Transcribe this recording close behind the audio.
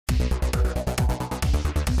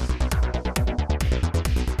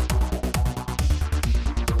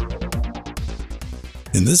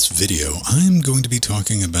In this video, I'm going to be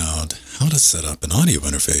talking about how to set up an audio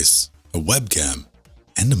interface, a webcam,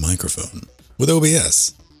 and a microphone with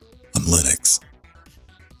OBS on Linux.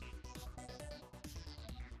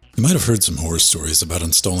 You might have heard some horror stories about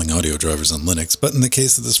installing audio drivers on Linux, but in the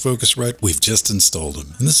case of this Focusrite, we've just installed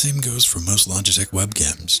them. And the same goes for most Logitech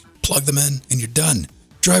webcams. Plug them in and you're done.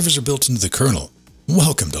 Drivers are built into the kernel.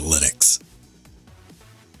 Welcome to Linux.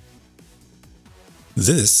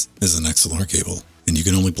 This is an XLR cable, and you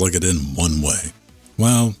can only plug it in one way.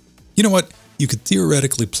 Well, you know what? You could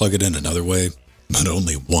theoretically plug it in another way, but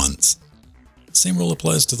only once. Same rule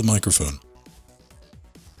applies to the microphone.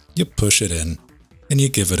 You push it in, and you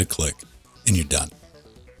give it a click, and you're done.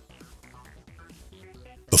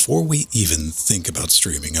 Before we even think about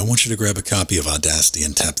streaming, I want you to grab a copy of Audacity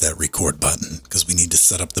and tap that record button, because we need to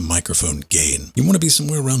set up the microphone gain. You want to be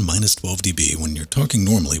somewhere around minus 12 dB when you're talking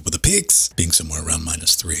normally, with the peaks being somewhere around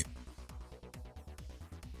minus 3.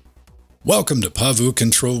 Welcome to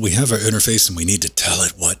pavucontrol. We have our interface and we need to tell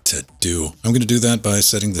it what to do. I'm going to do that by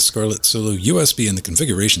setting the Scarlett Solo USB in the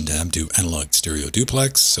configuration tab to analog stereo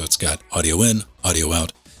duplex, so it's got audio in, audio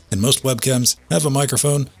out, and most webcams have a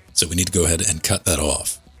microphone, so we need to go ahead and cut that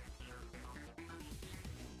off.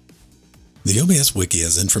 The OBS wiki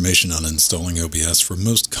has information on installing OBS for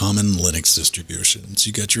most common Linux distributions.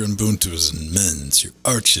 You got your Ubuntus and Mints, your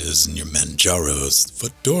Arches and your Manjaros,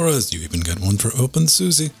 Fedoras, you even got one for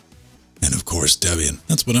OpenSUSE, and of course Debian.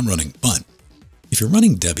 That's what I'm running. But if you're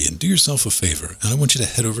running Debian, do yourself a favor, and I want you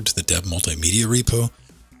to head over to the Deb Multimedia repo,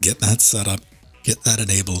 get that set up, get that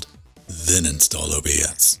enabled, then install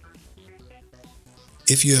OBS.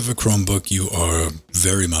 If you have a Chromebook, you are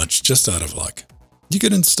very much just out of luck. You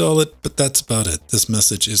can install it, but that's about it. This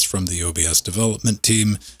message is from the OBS development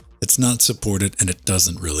team. It's not supported and it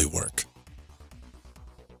doesn't really work.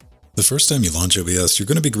 The first time you launch OBS, you're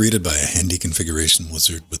going to be greeted by a handy configuration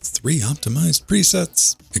wizard with 3 optimized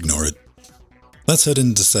presets. Ignore it. Let's head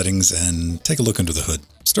into settings and take a look under the hood.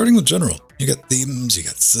 Starting with general, you got themes, you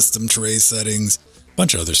got system tray settings, a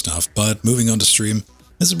bunch of other stuff, but moving on to stream,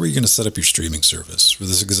 this is where you're going to set up your streaming service. For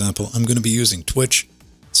this example, I'm going to be using Twitch.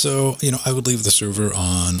 So, I would leave the server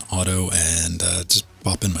on auto and just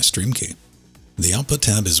pop in my stream key. The output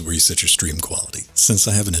tab is where you set your stream quality. Since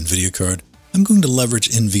I have an NVIDIA card, I'm going to leverage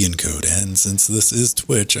NVEncode, and since this is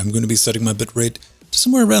Twitch, I'm going to be setting my bitrate to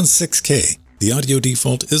somewhere around 6K. The audio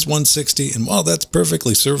default is 160, and while that's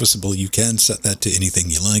perfectly serviceable, you can set that to anything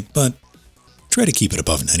you like, but try to keep it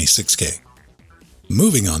above 96K.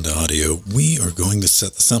 Moving on to audio, we are going to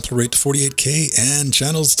set the sample rate to 48K and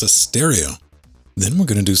channels to stereo. Then we're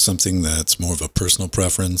going to do something that's more of a personal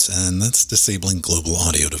preference, and that's disabling global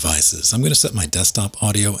audio devices. I'm going to set my desktop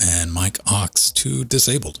audio and mic aux to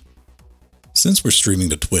disabled. Since we're streaming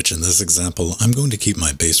to Twitch in this example, I'm going to keep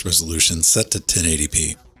my base resolution set to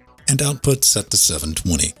 1080p and output set to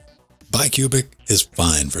 720. Bicubic is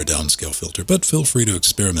fine for a downscale filter, but feel free to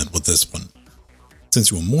experiment with this one.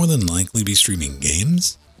 Since you will more than likely be streaming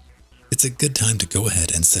games, it's a good time to go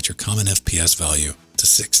ahead and set your common FPS value to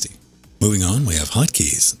 60. Moving on, we have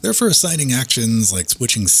hotkeys. They're for assigning actions like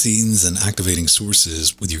switching scenes and activating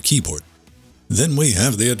sources with your keyboard. Then we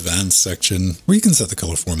have the advanced section where you can set the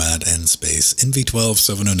color format and space. NV12,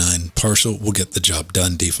 709, partial will get the job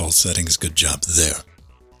done. Default settings, good job there.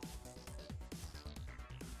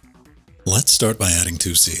 Let's start by adding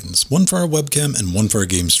 2 scenes, one for our webcam and one for our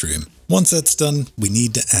game stream. Once that's done, we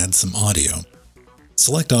need to add some audio.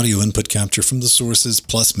 Select audio input capture from the sources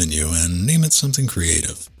plus menu and name it something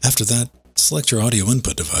creative. After that, select your audio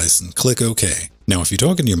input device and click OK. Now, if you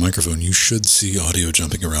talk into your microphone, you should see audio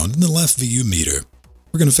jumping around in the left VU meter.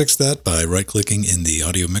 We're going to fix that by right-clicking in the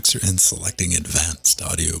audio mixer and selecting Advanced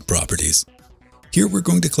Audio Properties. Here, we're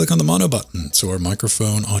going to click on the mono button, so our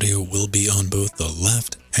microphone audio will be on both the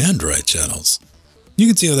left and right channels. You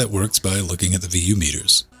can see how that works by looking at the VU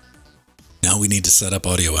meters. Now we need to set up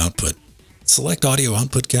audio output. Select Audio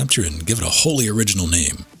Output Capture and give it a wholly original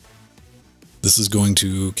name. This is going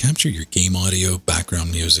to capture your game audio,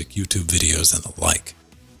 background music, YouTube videos, and the like.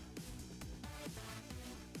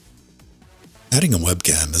 Adding a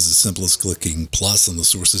webcam is as simple as clicking plus on the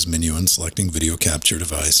sources menu and selecting Video Capture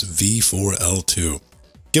Device V4L2.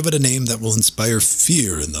 Give it a name that will inspire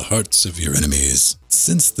fear in the hearts of your enemies.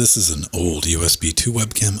 Since this is an old USB 2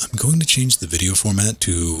 webcam, I'm going to change the video format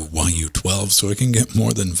to YU12 so I can get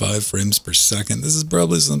more than 5 frames per second. This is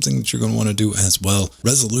probably something that you're going to want to do as well.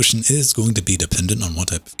 Resolution is going to be dependent on what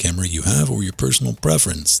type of camera you have or your personal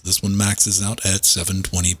preference. This one maxes out at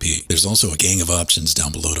 720p. There's also a gang of options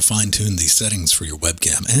down below to fine-tune these settings for your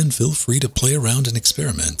webcam, and feel free to play around and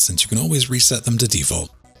experiment since you can always reset them to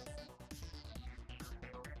default.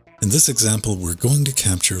 In this example, we're going to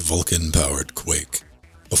capture Vulkan-powered Quake.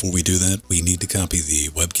 Before we do that, we need to copy the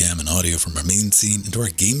webcam and audio from our main scene into our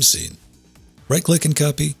game scene. Right-click and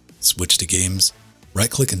copy, switch to games,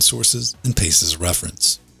 right-click in sources, and paste as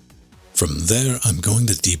reference. From there, I'm going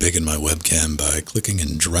to debiggen my webcam by clicking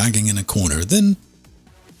and dragging in a corner. Then,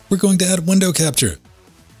 we're going to add window capture.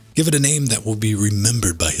 Give it a name that will be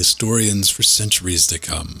remembered by historians for centuries to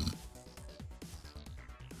come.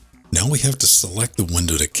 Now we have to select the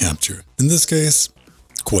window to capture. In this case,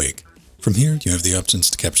 Quake. From here, you have the options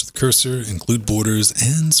to capture the cursor, include borders,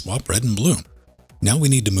 and swap red and blue. Now we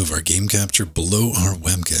need to move our game capture below our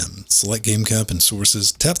webcam. Select game cap and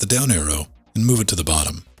sources, tap the down arrow, and move it to the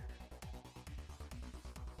bottom.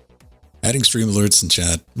 Adding stream alerts and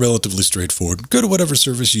chat, relatively straightforward. Go to whatever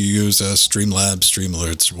service you use, Streamlabs,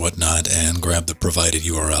 Streamalerts, or whatnot, and grab the provided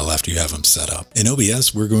URL after you have them set up. In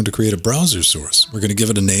OBS, we're going to create a browser source. We're going to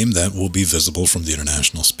give it a name that will be visible from the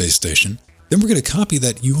International Space Station. Then we're going to copy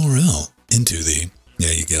that URL into the,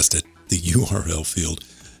 yeah, you guessed it, the URL field,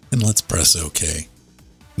 and let's press OK.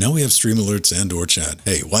 Now we have stream alerts and or chat.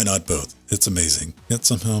 Hey, why not both? It's amazing, yet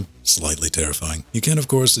somehow slightly terrifying. You can, of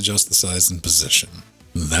course, adjust the size and position.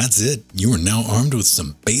 That's it. You are now armed with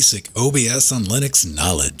some basic OBS on Linux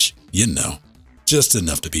knowledge. You know, just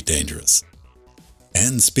enough to be dangerous.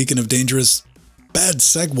 And speaking of dangerous, bad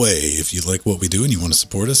segue. If you like what we do and you want to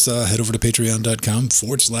support us, head over to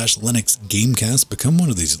patreon.com/Linux Gamecast. Become one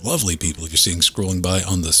of these lovely people you're seeing scrolling by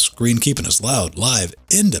on the screen, keeping us loud, live,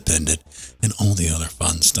 independent, and all the other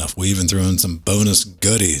fun stuff. We even throw in some bonus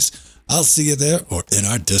goodies. I'll see you there or in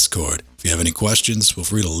our Discord. If you have any questions, feel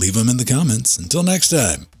free to leave them in the comments. Until next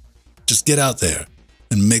time, just get out there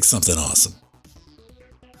and make something awesome.